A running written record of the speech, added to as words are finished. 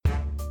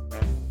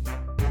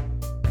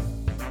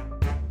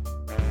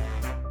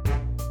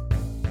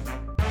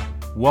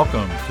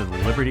Welcome to the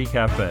Liberty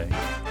Cafe,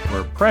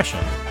 where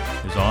oppression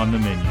is on the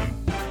menu.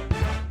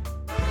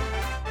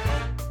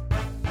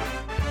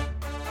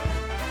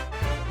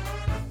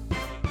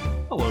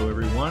 Hello,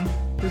 everyone.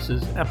 This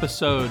is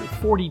episode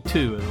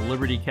 42 of the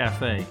Liberty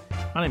Cafe.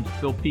 My name is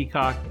Bill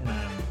Peacock, and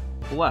I'm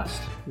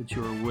blessed that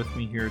you are with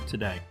me here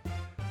today.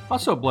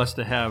 Also blessed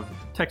to have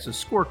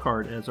Texas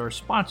Scorecard as our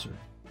sponsor.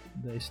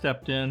 They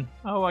stepped in,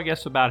 I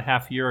guess about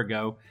half a year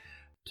ago,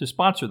 to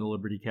sponsor the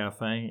Liberty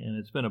Cafe, and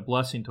it's been a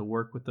blessing to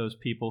work with those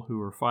people who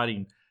are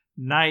fighting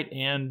night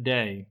and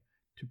day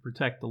to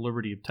protect the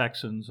liberty of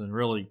Texans and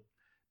really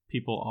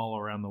people all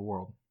around the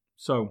world.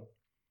 So,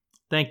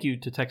 thank you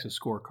to Texas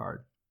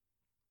Scorecard.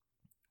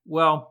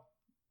 Well,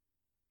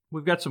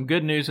 we've got some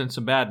good news and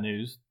some bad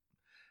news.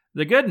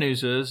 The good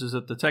news is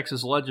that the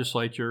Texas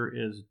Legislature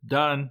is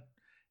done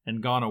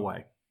and gone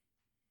away.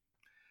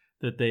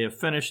 That they have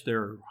finished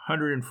their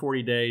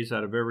 140 days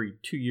out of every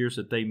 2 years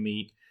that they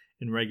meet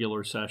in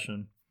regular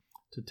session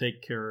to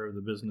take care of the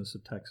business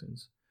of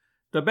Texans.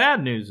 The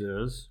bad news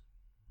is,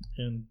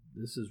 and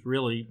this is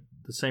really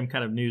the same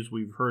kind of news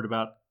we've heard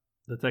about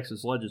the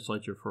Texas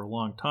Legislature for a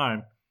long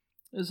time,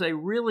 is they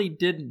really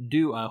didn't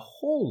do a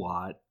whole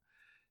lot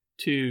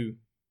to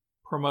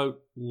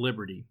promote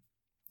liberty.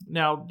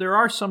 Now, there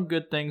are some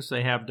good things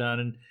they have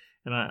done,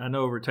 and I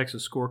know over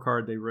Texas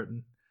Scorecard they've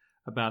written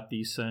about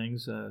these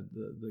things.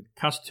 The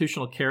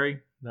constitutional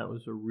carry, that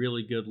was a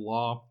really good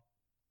law.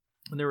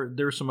 And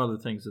there were some other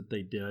things that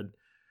they did.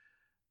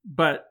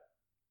 But,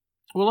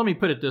 well, let me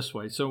put it this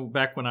way. So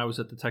back when I was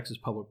at the Texas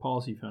Public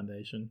Policy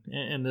Foundation,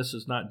 and this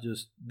is not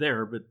just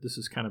there, but this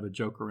is kind of a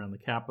joke around the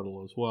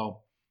Capitol as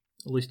well,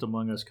 at least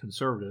among us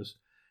conservatives.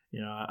 You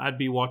know, I'd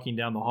be walking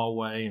down the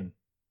hallway,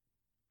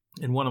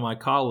 and one of my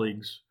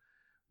colleagues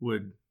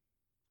would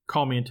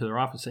call me into their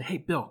office and say, "Hey,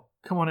 Bill,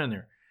 come on in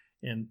there."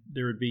 And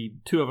there would be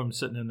two of them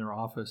sitting in their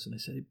office, and they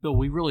say, "Bill,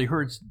 we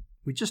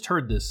just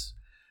heard this.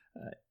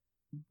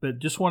 But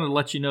just wanted to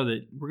let you know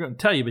that we're going to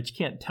tell you, but you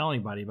can't tell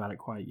anybody about it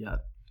quite yet."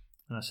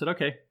 And I said,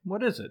 "Okay,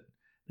 what is it?"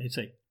 They'd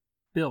say,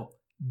 "Bill,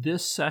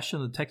 this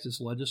session of the Texas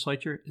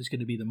Legislature is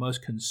going to be the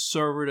most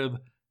conservative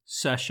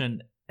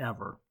session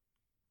ever."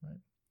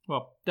 Right?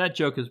 Well, that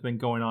joke has been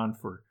going on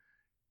for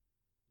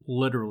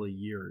literally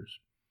years.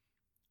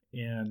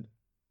 And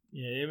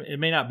it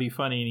may not be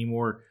funny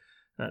anymore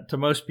to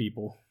most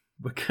people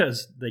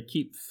because they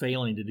keep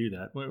failing to do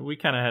that. We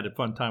kind of had a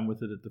fun time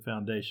with it at the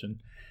foundation.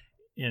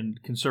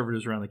 And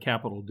conservatives around the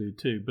Capitol do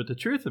too. But the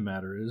truth of the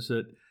matter is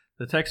that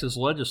the Texas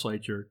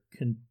Legislature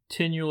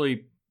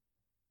continually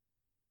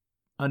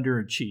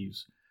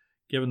underachieves,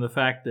 given the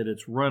fact that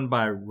it's run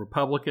by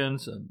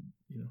Republicans,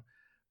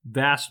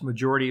 vast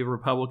majority of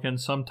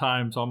Republicans,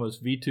 sometimes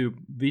almost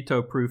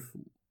veto-proof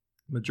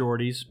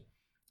majorities.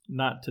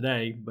 Not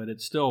today, but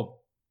it's still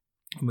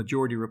a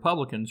majority of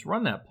Republicans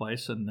run that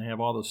place, and they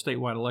have all those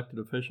statewide elected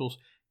officials.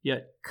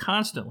 Yet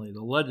constantly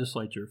the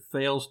legislature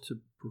fails to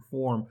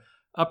perform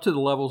up to the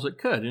levels it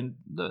could. And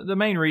the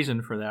main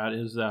reason for that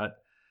is that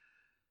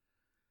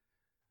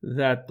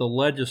the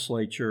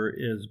legislature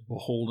is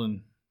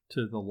beholden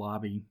to the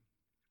lobby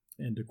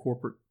and to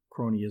corporate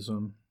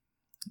cronyism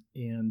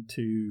and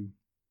to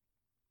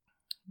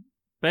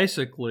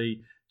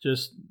basically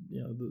just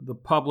the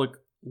public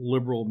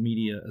liberal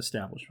media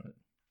establishment.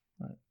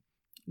 Right?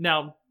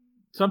 Now,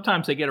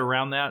 sometimes they get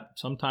around that.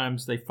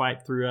 Sometimes they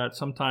fight through that.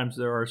 Sometimes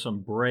there are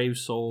some brave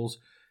souls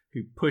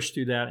who push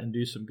through that and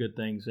do some good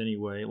things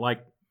anyway,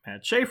 like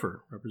Matt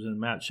Schaefer. Representative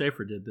Matt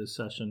Schaefer did this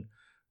session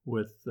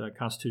with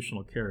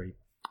constitutional carry.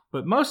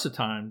 But most of the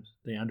time,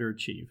 they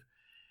underachieve.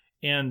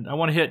 And I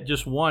want to hit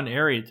just one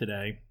area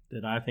today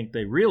that I think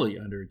they really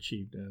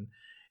underachieved in,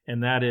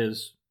 and that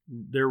is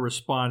their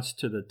response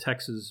to the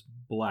Texas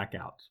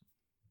blackout.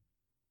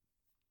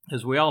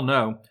 As we all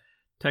know,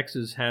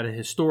 Texas had a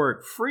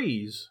historic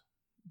freeze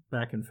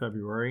back in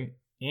February,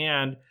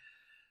 and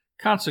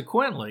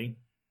consequently,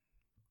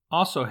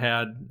 also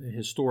had a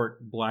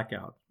historic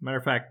blackout. Matter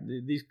of fact,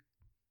 these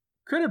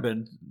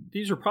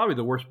are probably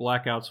the worst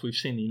blackouts we've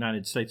seen in the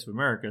United States of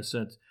America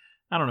since,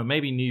 I don't know,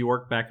 maybe New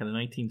York back in the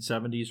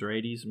 1970s or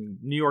 80s. I mean,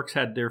 New York's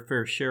had their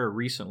fair share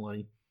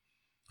recently,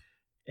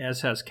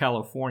 as has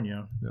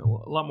California. A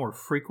lot more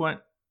frequent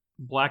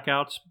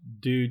blackouts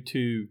due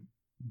to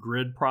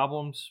grid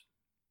problems,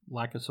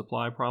 lack of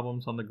supply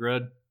problems on the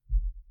grid.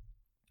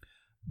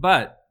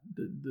 But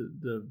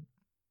the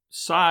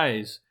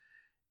size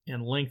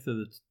and length of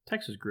the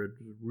Texas grid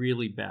was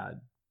really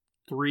bad.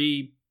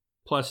 3+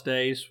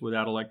 days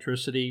without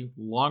electricity,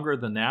 longer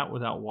than that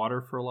without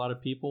water for a lot of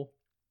people.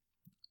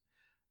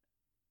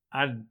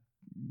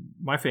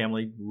 My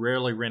family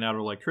rarely ran out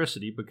of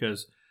electricity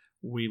because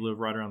we live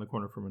right around the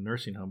corner from a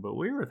nursing home, but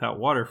we were without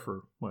water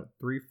for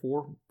 3,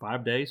 4,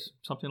 5 days,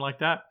 something like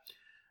that.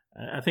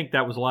 I think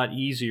that was a lot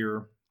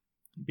easier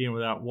being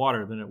without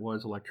water than it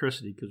was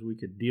electricity because we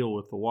could deal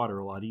with the water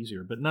a lot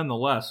easier. But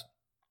nonetheless,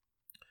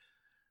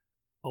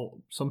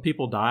 some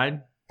people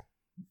died.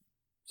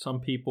 Some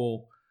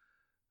people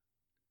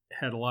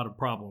had a lot of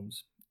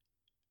problems.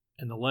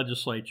 And the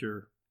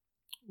legislature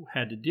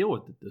had to deal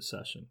with it this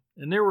session.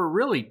 And there were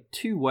really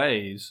two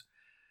ways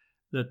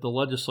that the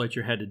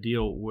legislature had to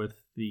deal with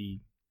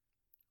the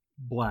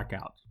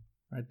blackout.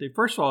 Right?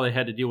 First of all, they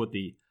had to deal with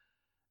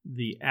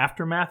the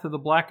aftermath of the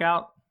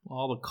blackout,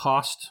 all the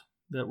costs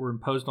that were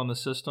imposed on the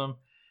system.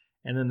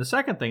 And then the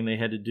second thing they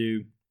had to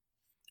do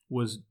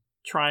was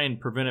try and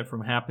prevent it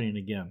from happening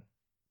again.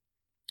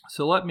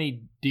 So let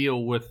me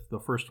deal with the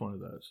first one of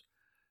those.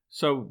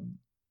 So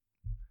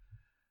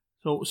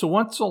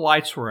once the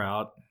lights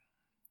were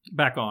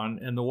back on,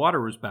 and the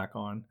water was back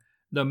on,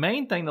 the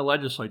main thing the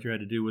legislature had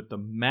to do with the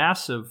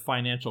massive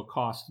financial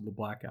cost of the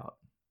blackout.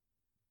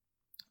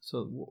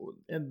 So,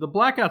 and the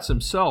blackouts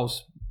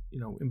themselves,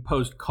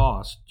 imposed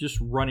costs just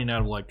running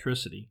out of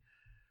electricity.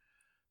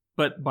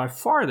 But by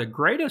far the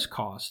greatest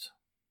cost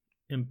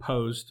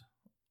imposed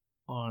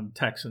on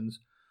Texans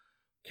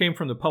came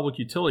from the Public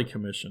Utility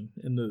Commission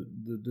and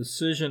the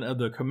decision of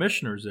the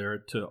commissioners there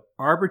to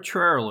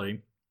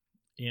arbitrarily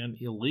and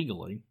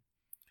illegally,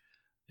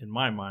 in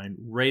my mind,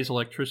 raise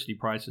electricity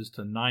prices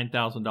to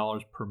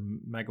 $9,000 per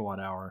megawatt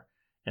hour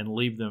and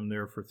leave them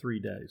there for 3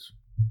 days.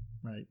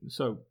 Right?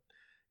 So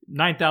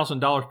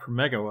 $9,000 per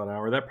megawatt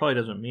hour, that probably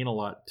doesn't mean a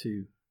lot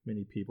to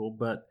many people,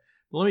 but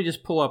let me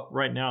just pull up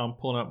right now. I'm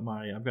pulling up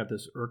I've got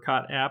this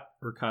ERCOT app.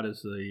 ERCOT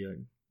is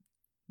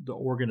the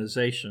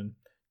organization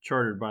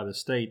chartered by the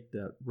state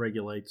that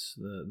regulates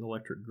the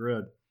electric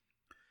grid.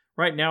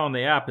 Right now on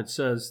the app, it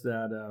says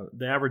that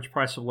the average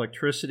price of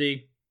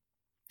electricity,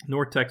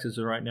 North Texas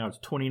right now it's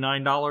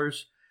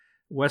 $29,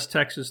 West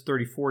Texas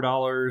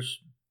 $34,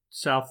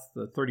 South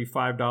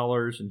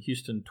 $35, and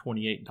Houston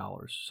 $28.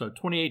 So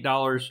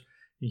 $28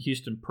 in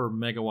Houston per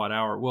megawatt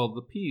hour. Well,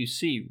 the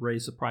PUC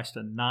raised the price to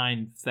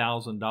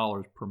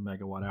 $9,000 per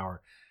megawatt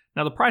hour.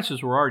 Now, the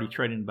prices were already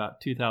trading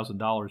about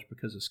 $2,000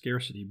 because of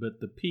scarcity, but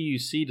the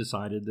PUC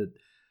decided that,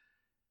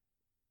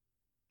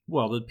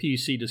 the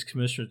PUC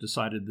commissioners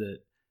decided that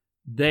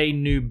they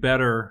knew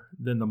better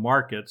than the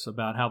markets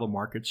about how the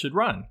market should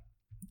run.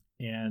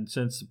 And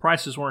since the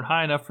prices weren't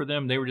high enough for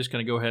them, they were just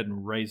going to go ahead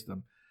and raise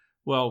them.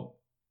 Well,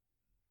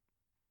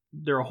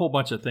 there are a whole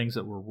bunch of things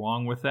that were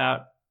wrong with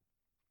that,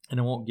 and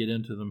I won't get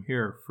into them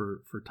here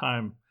for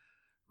time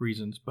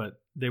reasons,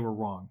 but they were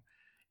wrong.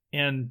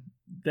 And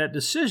that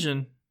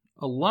decision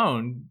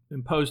alone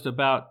imposed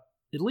about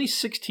at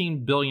least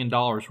 $16 billion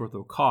worth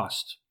of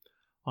cost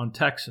on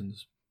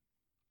Texans.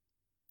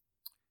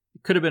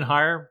 It could have been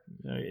higher.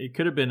 It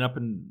could have been up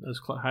as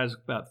high as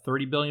about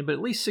 $30 billion, but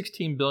at least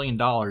 $16 billion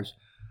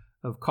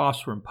of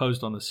costs were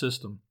imposed on the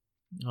system,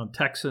 on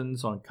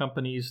Texans, on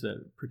companies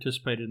that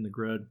participated in the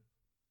grid.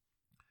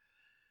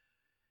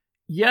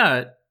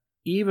 Yet,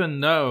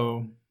 even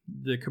though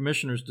the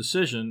commissioner's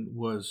decision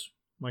was,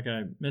 like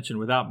I mentioned,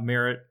 without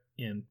merit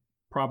and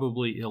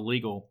probably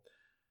illegal,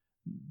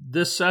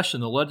 this session,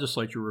 the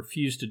legislature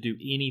refused to do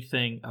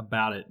anything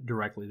about it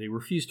directly. They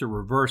refused to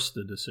reverse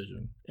the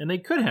decision. And they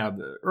could have.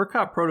 The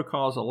ERCOT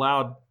protocols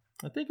allowed,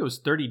 I think it was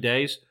 30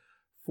 days,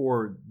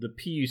 for the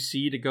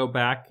PUC to go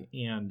back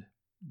and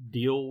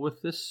deal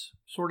with this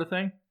sort of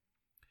thing.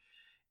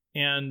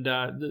 And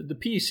the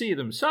PUC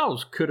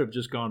themselves could have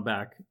just gone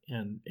back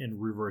and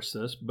reversed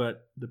this,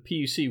 but the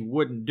PUC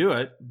wouldn't do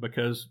it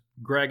because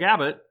Greg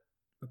Abbott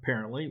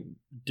apparently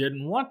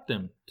didn't want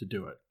them to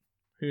do it.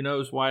 Who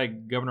knows why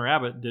Governor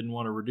Abbott didn't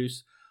want to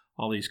reduce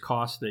all these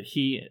costs that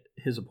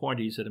his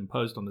appointees had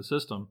imposed on the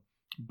system,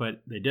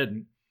 but they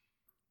didn't.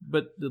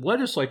 But the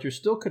legislature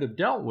still could have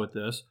dealt with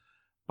this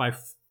by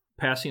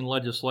passing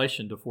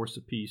legislation to force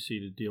the PUC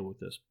to deal with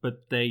this,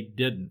 but they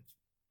didn't.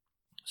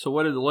 So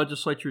what did the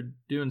legislature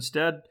do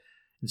instead?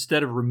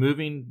 Instead of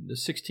removing the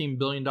 $16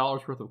 billion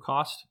worth of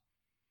cost?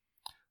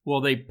 Well,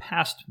 they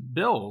passed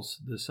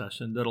bills this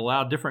session that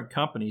allowed different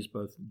companies,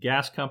 both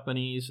gas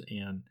companies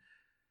and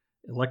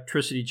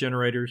electricity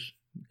generators,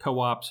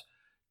 co-ops,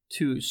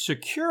 to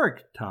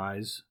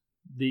securitize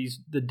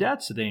the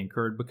debts that they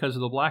incurred because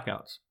of the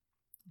blackouts.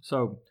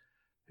 So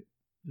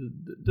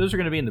those are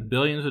going to be in the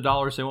billions of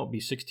dollars. They won't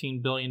be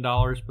 $16 billion,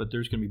 but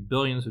there's going to be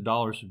billions of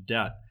dollars of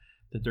debt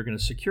that they're going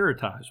to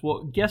securitize.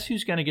 Well, guess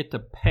who's going to get to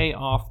pay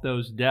off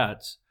those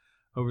debts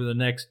over the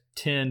next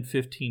 10,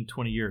 15,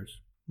 20 years?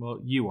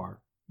 Well, you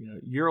are.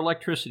 Your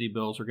electricity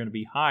bills are going to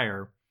be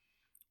higher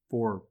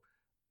for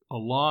a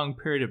long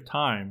period of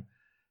time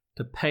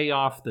to pay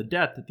off the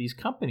debt that these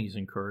companies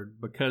incurred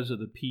because of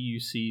the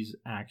PUC's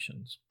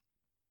actions.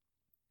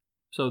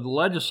 So the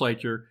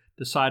legislature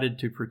decided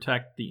to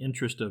protect the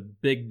interest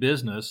of big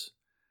business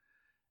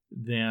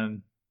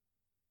than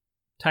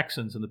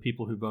Texans and the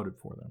people who voted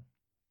for them.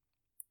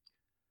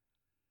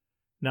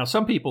 Now,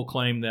 some people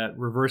claim that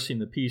reversing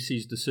the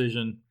PUC's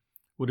decision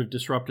would have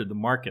disrupted the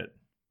market,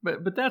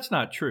 but that's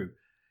not true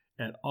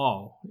at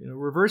all.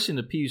 Reversing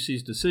the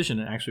PUC's decision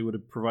actually would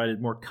have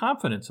provided more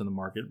confidence in the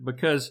market,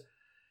 because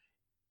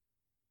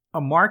a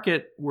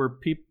market where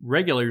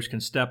regulators can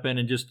step in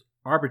and just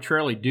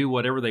arbitrarily do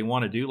whatever they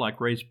want to do,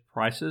 like raise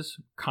prices,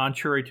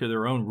 contrary to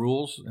their own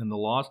rules and the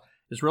laws,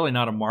 is really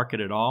not a market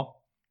at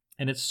all.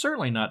 And it's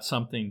certainly not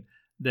something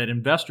that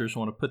investors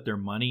want to put their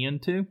money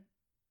into.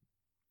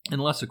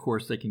 unless, of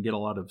course, they can get a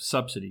lot of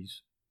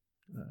subsidies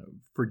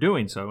for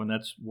doing so, and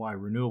that's why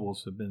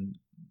renewables have been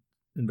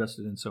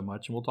invested in so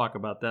much, and we'll talk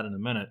about that in a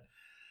minute.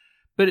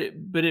 But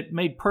it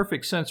made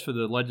perfect sense for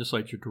the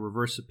legislature to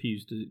reverse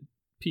the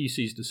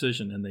PUC's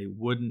decision, and they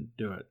wouldn't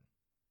do it.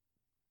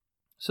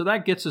 So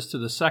that gets us to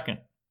the second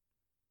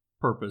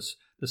purpose.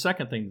 The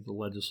second thing that the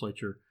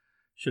legislature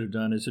should have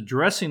done is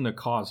addressing the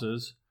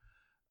causes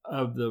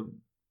of the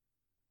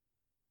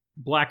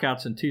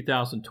blackouts in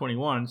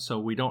 2021 so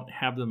we don't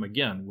have them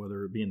again,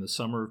 whether it be in the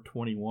summer of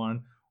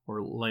 21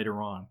 or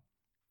later on.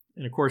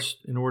 And of course,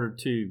 in order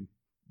to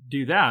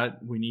do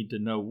that, we need to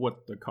know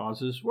what the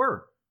causes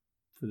were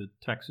for the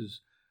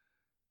Texas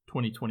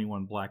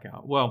 2021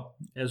 blackout. Well,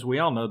 as we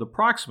all know, the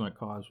proximate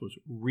cause was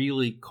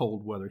really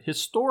cold weather,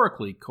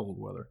 historically cold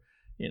weather.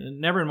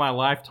 And never in my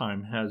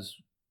lifetime has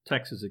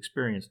Texas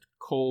experienced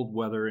cold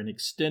weather and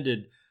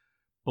extended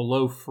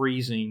below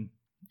freezing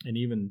and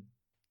even,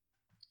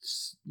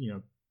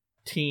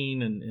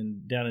 teen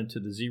and down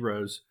into the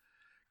zeros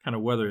kind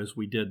of weather as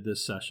we did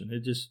this session.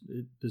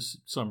 This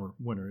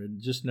winter, it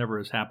just never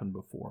has happened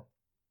before.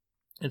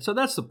 And so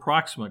that's the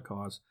proximate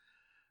cause.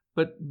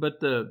 But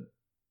the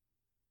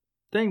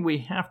thing we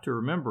have to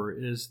remember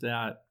is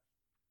that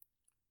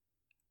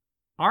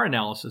our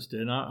analysis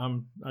did, and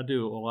I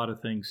do a lot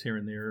of things here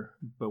and there,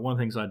 but one of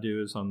the things I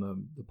do is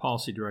I'm the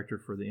policy director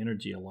for the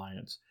Energy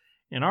Alliance.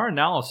 And our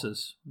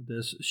analysis of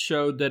this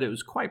showed that it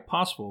was quite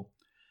possible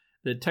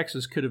that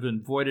Texas could have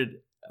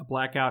avoided a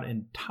blackout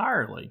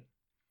entirely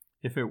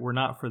if it were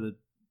not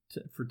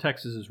for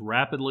Texas's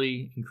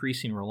rapidly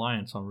increasing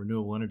reliance on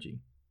renewable energy.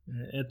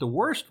 At the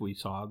worst, we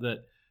saw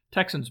that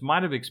Texans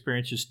might have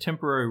experienced just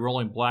temporary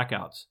rolling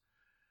blackouts,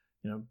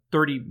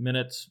 30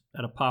 minutes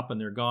at a pop and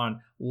they're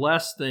gone,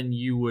 less than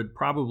you would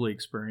probably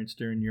experience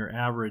during your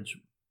average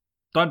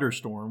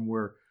thunderstorm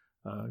where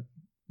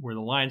the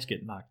lines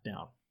get knocked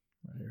down,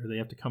 right? Or they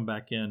have to come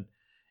back in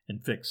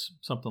and fix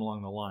something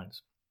along the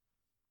lines.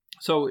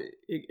 So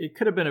it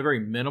could have been a very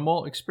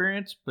minimal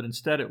experience, but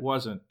instead it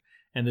wasn't.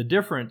 And the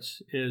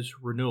difference is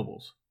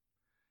renewables.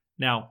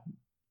 Now,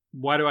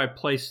 why do I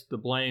place the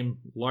blame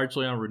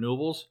largely on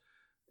renewables?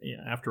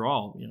 After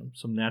all,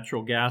 some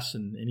natural gas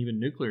and even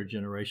nuclear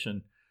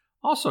generation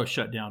also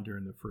shut down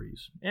during the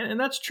freeze. And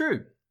that's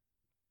true.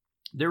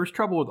 There was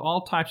trouble with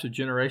all types of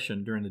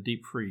generation during the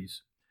deep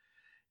freeze.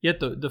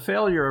 Yet the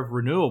failure of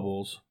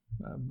renewables,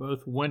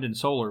 both wind and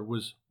solar,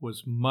 was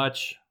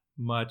much,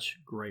 much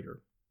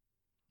greater.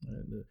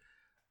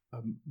 A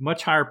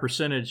much higher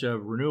percentage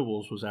of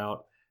renewables was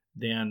out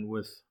than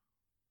with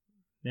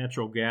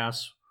natural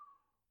gas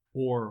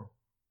or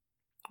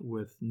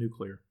with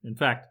nuclear. In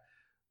fact,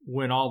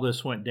 when all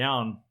this went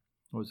down,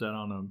 was that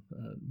on a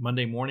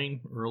Monday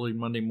morning, early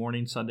Monday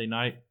morning, Sunday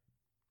night,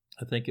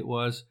 I think it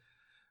was,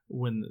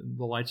 when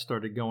the lights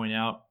started going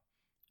out,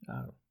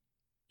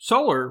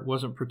 solar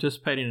wasn't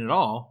participating at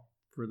all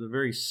for the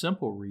very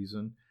simple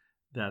reason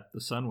that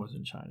the sun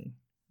wasn't shining.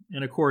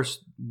 And of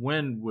course,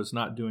 wind was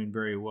not doing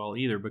very well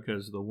either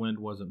because the wind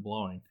wasn't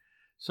blowing.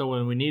 So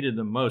when we needed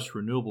them most,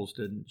 renewables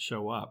didn't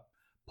show up.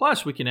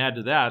 Plus, we can add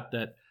to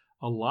that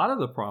a lot of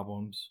the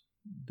problems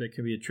that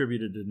can be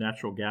attributed to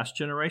natural gas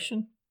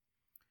generation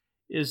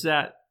is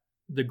that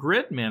the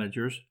grid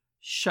managers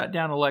shut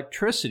down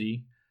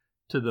electricity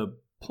to the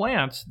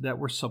plants that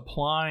were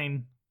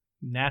supplying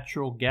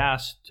natural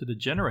gas to the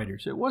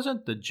generators. It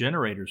wasn't the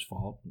generator's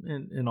fault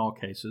in all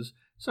cases.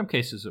 Some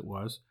cases it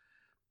was.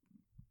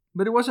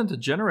 But it wasn't the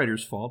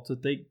generator's fault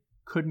that they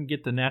couldn't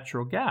get the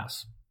natural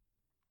gas.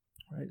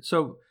 Right?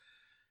 So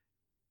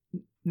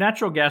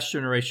natural gas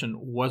generation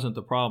wasn't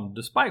the problem,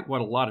 despite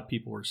what a lot of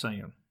people were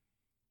saying.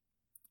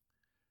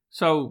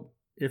 So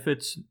if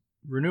it's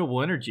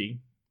renewable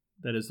energy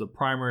that is the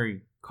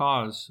primary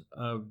cause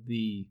of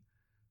the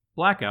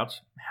blackouts,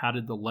 how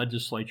did the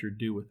legislature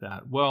do with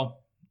that? Well,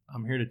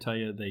 I'm here to tell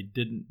you they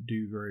didn't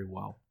do very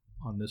well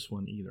on this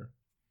one either.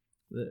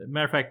 As a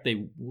matter of fact,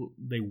 they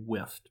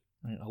whiffed.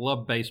 Right? I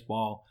love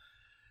baseball,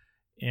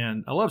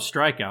 and I love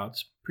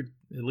strikeouts,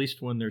 at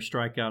least when they're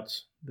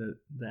strikeouts that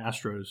the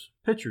Astros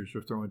pitchers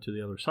are throwing to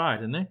the other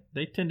side, and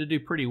they tend to do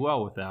pretty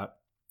well with that.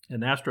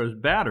 And the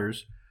Astros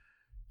batters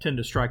tend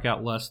to strike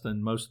out less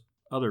than most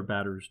other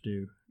batters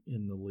do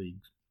in the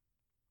league.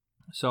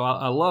 So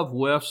I love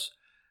whiffs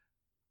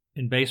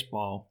in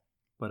baseball,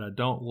 but I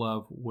don't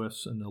love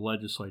whiffs in the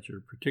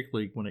legislature,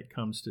 particularly when it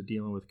comes to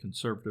dealing with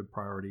conservative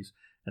priorities,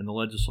 and the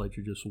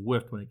legislature just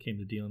whiffed when it came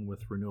to dealing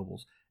with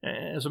renewables.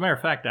 As a matter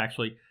of fact,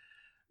 actually,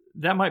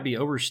 that might be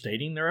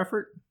overstating their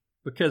effort,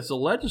 because the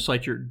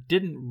legislature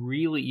didn't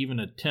really even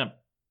attempt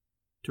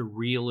to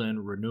reel in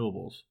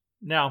renewables.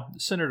 Now,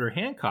 Senator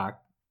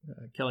Hancock,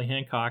 Kelly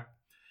Hancock,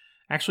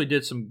 actually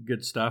did some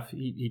good stuff.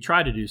 He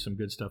tried to do some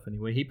good stuff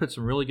anyway. He put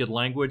some really good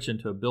language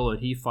into a bill that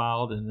he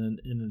filed and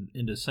then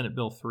into Senate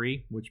Bill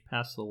 3, which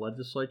passed the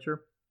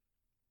legislature,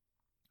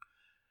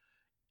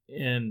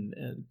 and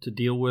to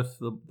deal with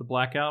the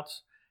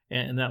blackouts.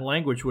 And that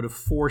language would have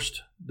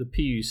forced the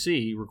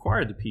PUC,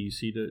 required the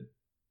PUC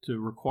to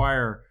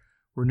require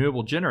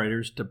renewable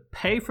generators to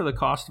pay for the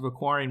cost of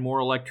acquiring more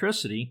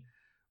electricity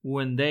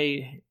when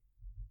they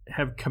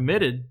have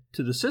committed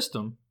to the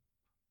system,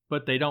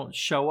 but they don't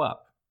show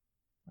up.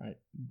 Right?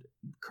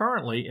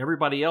 Currently,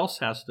 everybody else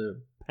has to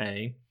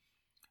pay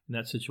in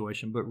that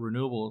situation, but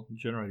renewable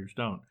generators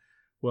don't.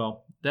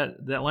 Well,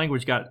 that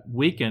language got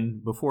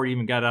weakened before it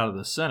even got out of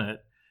the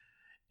Senate,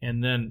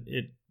 and then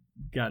it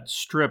got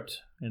stripped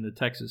in the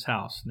Texas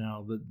House.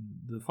 Now,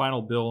 the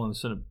final bill in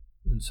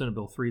Senate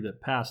Bill 3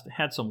 that passed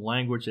had some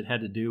language that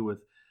had to do with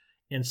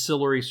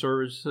ancillary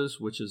services,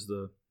 which is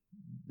the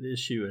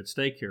issue at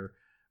stake here,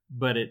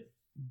 but it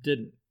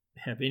didn't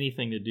have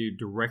anything to do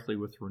directly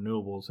with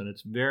renewables, and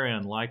it's very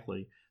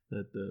unlikely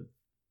that the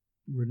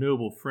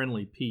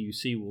renewable-friendly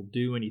PUC will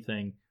do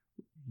anything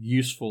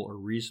useful or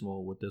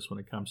reasonable with this when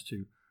it comes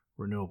to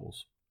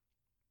renewables.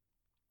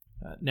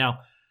 Now,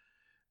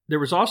 there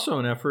was also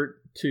an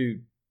effort to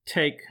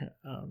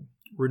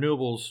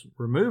remove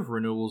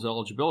renewables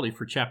eligibility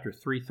for Chapter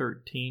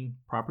 313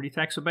 property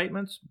tax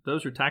abatements.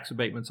 Those are tax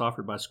abatements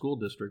offered by school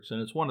districts,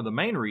 and it's one of the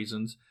main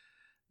reasons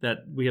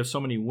that we have so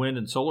many wind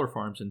and solar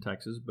farms in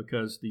Texas,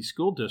 because these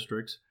school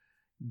districts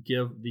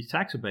give these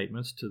tax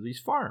abatements to these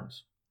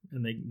farms,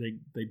 and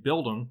they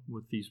build them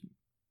with these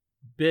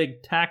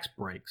big tax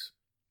breaks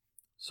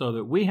so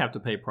that we have to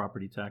pay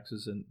property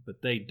taxes,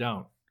 but they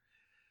don't.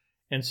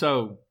 And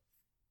so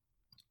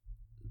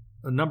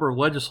a number of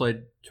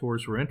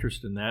legislators were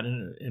interested in that,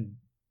 and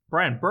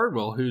Brian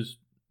Birdwell, who's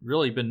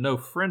really been no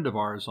friend of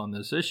ours on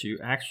this issue,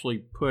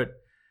 actually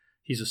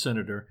he's a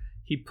senator,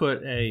 he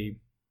put a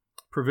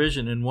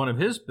provision in one of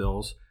his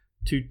bills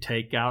to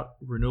take out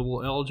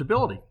renewable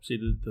eligibility. See,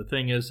 the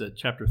thing is that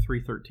Chapter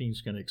 313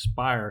 is going to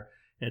expire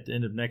at the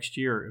end of next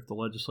year if the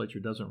legislature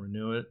doesn't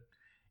renew it,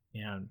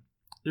 and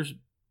there's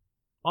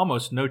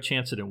almost no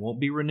chance that it won't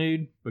be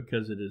renewed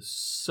because it is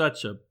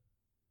such a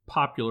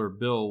popular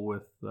bill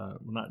with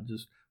not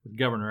just with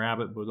Governor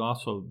Abbott, but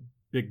also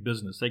big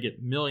business. They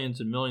get millions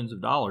and millions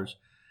of dollars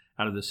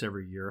out of this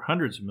every year,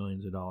 hundreds of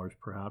millions of dollars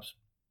perhaps,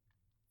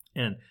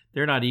 and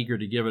they're not eager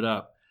to give it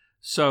up.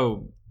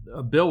 So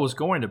a bill was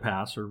going to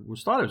pass, or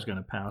was thought it was going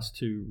to pass,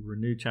 to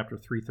renew Chapter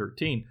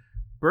 313.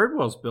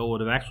 Birdwell's bill would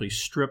have actually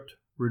stripped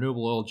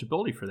renewable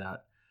eligibility for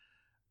that.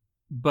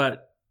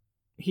 But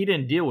he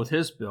didn't deal with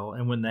his bill,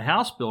 and when the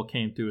House bill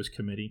came through his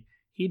committee,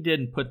 he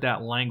didn't put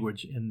that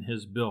language in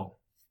his bill,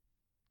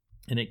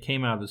 and it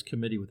came out of his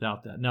committee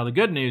without that. Now, the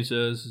good news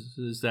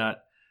is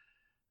that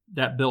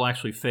that bill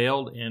actually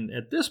failed, and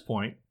at this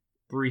point,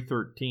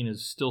 313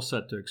 is still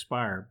set to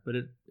expire, but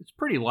it's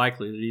pretty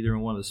likely that either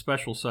in one of the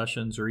special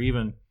sessions or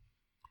even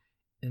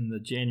in the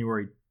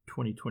January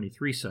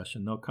 2023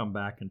 session, they'll come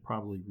back and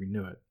probably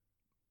renew it.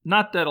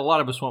 Not that a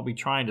lot of us won't be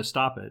trying to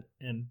stop it,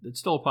 and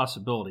it's still a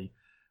possibility,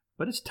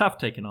 but it's tough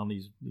taking on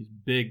these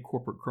big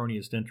corporate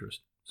cronyist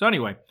interests. So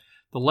anyway,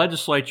 the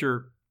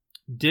legislature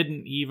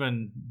didn't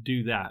even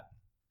do that.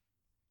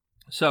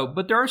 So,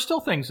 but there are still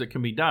things that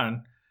can be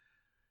done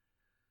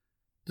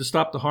to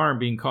stop the harm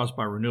being caused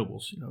by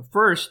renewables.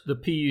 First, the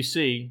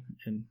PUC,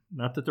 and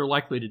not that they're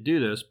likely to do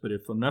this, but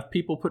if enough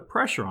people put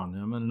pressure on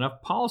them and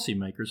enough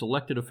policymakers,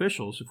 elected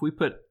officials, if we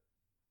put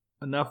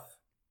enough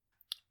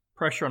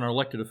pressure on our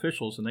elected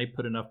officials and they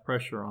put enough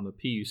pressure on the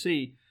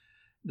PUC,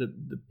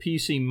 the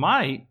PUC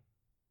might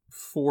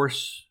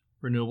force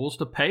renewables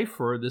to pay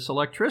for this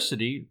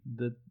electricity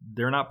that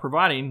they're not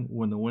providing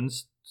when the wind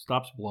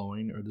stops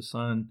blowing or the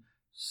sun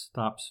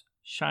stops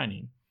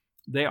shining.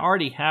 They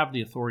already have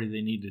the authority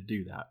they need to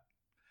do that.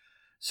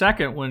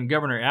 Second, when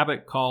Governor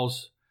Abbott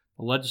calls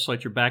the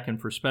legislature back in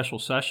for special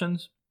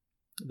sessions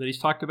that he's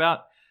talked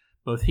about,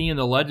 both he and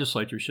the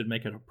legislature should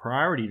make it a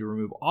priority to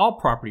remove all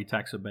property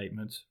tax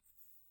abatements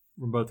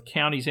from both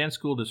counties and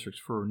school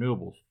districts for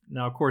renewables.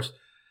 Now, of course,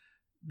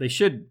 they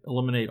should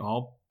eliminate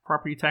all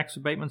property tax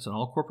abatements and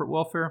all corporate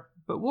welfare,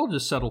 but we'll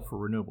just settle for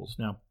renewables.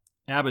 Now,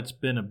 Abbott's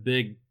been a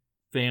big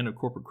fan of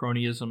corporate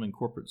cronyism and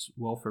corporate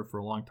welfare for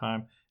a long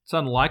time. It's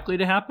unlikely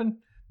to happen,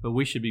 but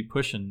we should be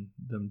pushing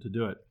them to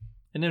do it.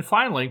 And then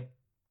finally,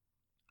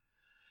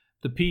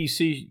 the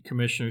PUC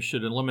commissioners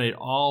should eliminate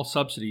all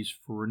subsidies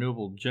for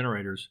renewable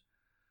generators,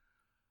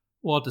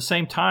 while at the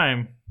same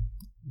time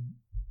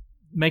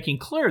making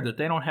clear that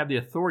they don't have the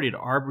authority to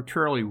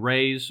arbitrarily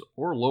raise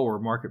or lower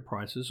market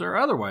prices or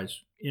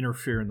otherwise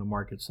interfere in the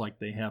markets like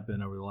they have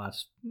been over the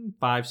last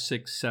 5,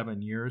 6,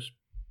 7 years.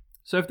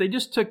 So if they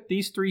just took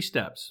these 3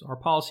 steps, our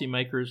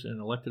policymakers and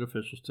elected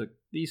officials took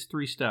these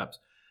 3 steps,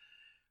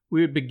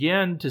 we would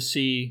begin to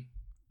see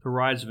the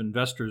rise of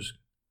investors'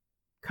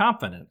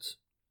 confidence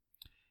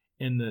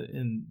in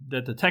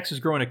that the Texas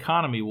growing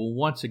economy will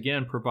once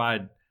again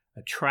provide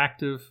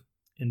attractive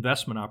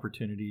investment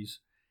opportunities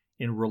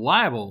in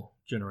reliable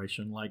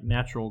generation like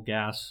natural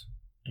gas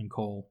and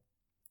coal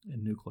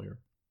and nuclear.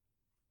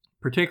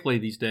 Particularly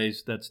these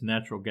days, that's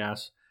natural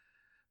gas,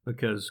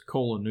 because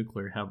coal and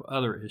nuclear have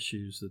other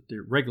issues,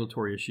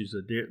 regulatory issues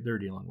that they're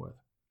dealing with.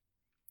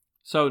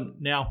 So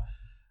now,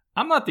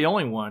 I'm not the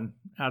only one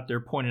out there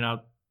pointing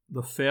out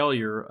the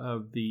failure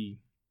of the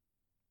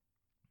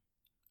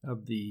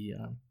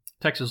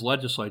Texas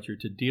legislature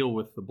to deal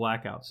with the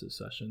blackouts this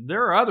session.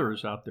 There are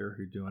others out there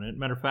who are doing it.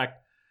 Matter of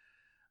fact,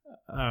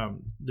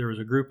 there was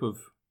a group of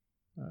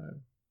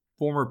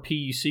former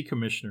PUC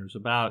commissioners,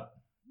 about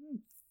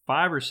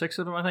 5 or 6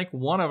 of them, I think.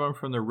 One of them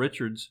from the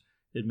Richards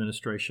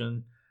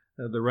administration.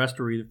 The rest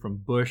are either from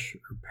Bush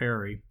or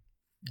Perry,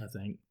 I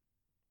think.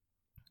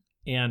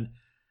 And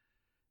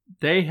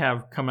they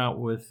have come out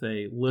with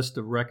a list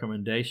of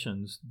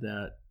recommendations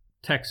that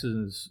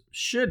Texans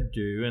should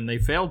do, and they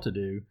failed to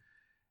do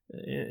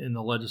in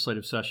the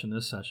legislative session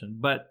this session.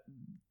 But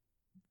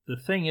the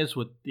thing is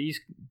with these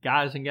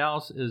guys and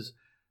gals is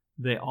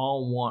they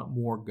all want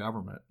more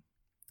government.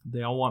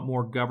 They all want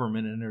more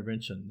government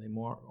intervention. They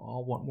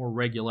all want more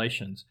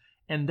regulations.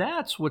 And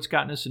that's what's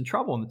gotten us in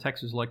trouble in the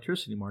Texas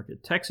electricity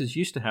market. Texas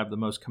used to have the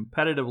most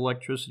competitive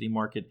electricity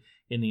market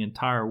in the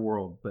entire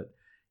world. But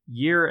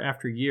year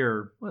after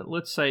year,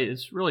 let's say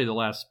it's really the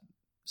last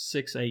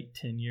 6, 8,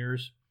 10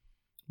 years,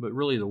 but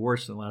really the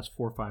worst in the last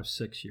 4, 5,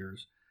 6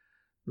 years.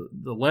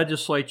 The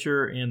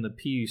legislature and the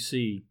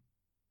PUC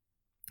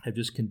have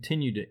just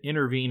continued to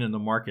intervene in the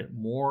market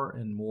more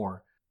and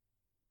more.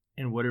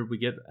 And what did we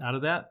get out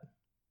of that?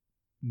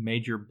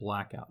 Major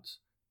blackouts.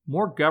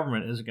 More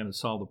government isn't going to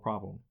solve the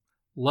problem.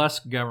 Less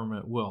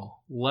government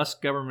will. Less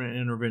government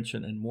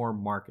intervention and more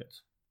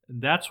markets.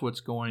 And that's what's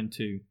going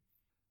to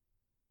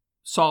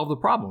solve the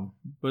problem.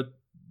 But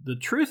the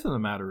truth of the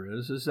matter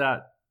is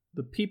that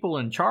the people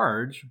in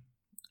charge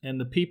and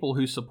the people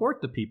who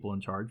support the people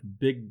in charge,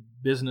 big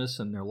business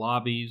and their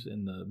lobbies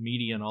and the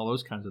media and all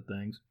those kinds of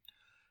things,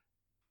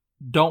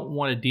 don't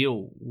want to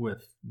deal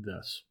with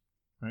this,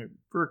 right?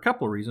 For a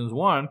couple of reasons.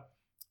 One,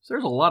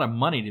 there's a lot of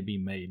money to be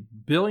made,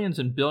 billions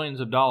and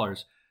billions of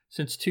dollars.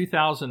 Since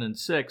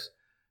 2006,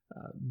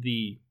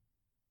 the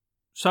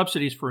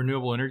subsidies for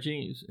renewable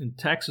energy in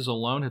Texas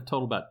alone have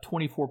totaled about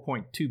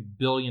 $24.2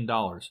 billion.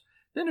 The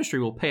industry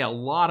will pay a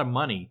lot of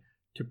money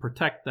to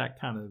protect that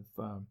kind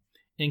of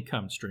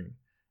income stream.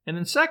 And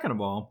then second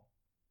of all,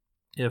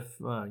 if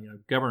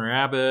Governor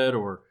Abbott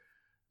or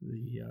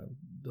the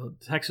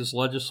Texas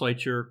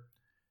legislature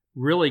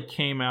really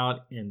came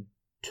out and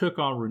took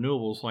on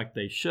renewables like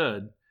they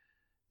should,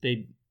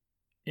 they'd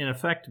in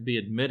effect be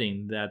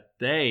admitting that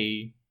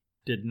they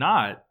did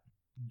not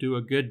do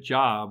a good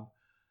job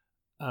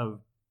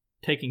of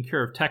taking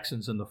care of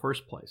Texans in the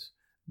first place.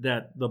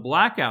 That the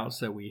blackouts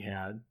that we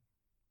had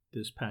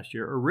this past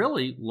year are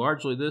really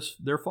largely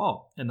their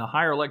fault. And the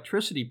higher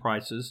electricity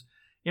prices,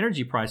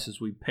 energy prices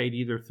we paid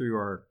either through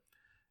our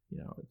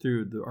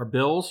our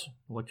bills,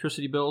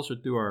 electricity bills, or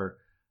through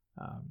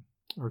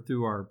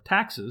our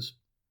taxes.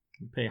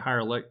 We pay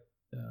higher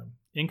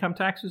income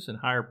taxes and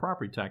higher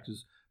property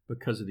taxes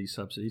because of these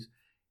subsidies.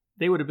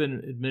 They would have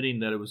been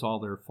admitting that it was all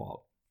their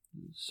fault.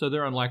 So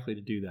they're unlikely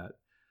to do that.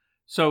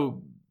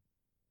 So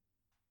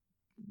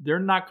they're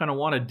not going to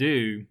want to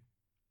do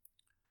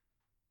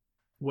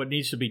what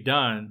needs to be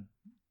done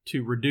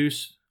to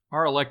reduce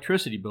our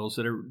electricity bills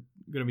that are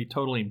going to be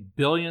totaling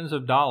billions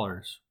of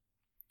dollars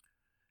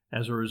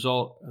as a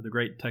result of the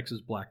Great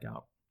Texas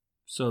Blackout.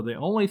 So the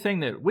only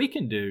thing that we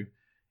can do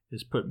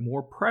is put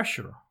more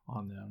pressure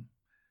on them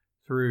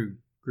through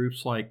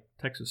groups like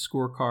Texas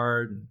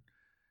Scorecard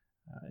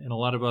and a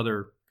lot of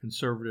other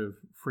conservative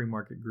free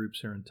market groups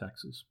here in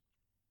Texas.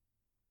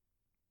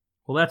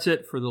 Well, that's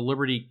it for the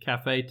Liberty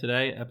Cafe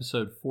today,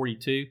 episode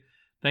 42.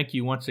 Thank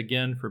you once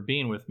again for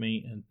being with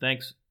me, and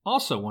thanks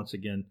also once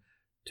again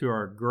to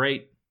our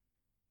great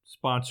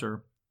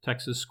sponsor,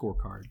 Texas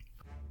Scorecard.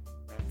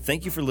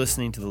 Thank you for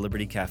listening to the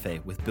Liberty Cafe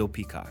with Bill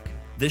Peacock.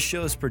 This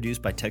show is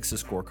produced by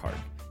Texas Scorecard.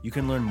 You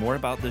can learn more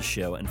about this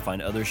show and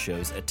find other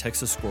shows at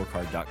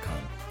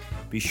texasscorecard.com.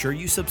 Be sure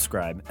you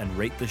subscribe and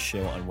rate this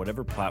show on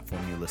whatever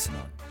platform you listen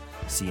on.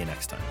 See you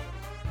next time.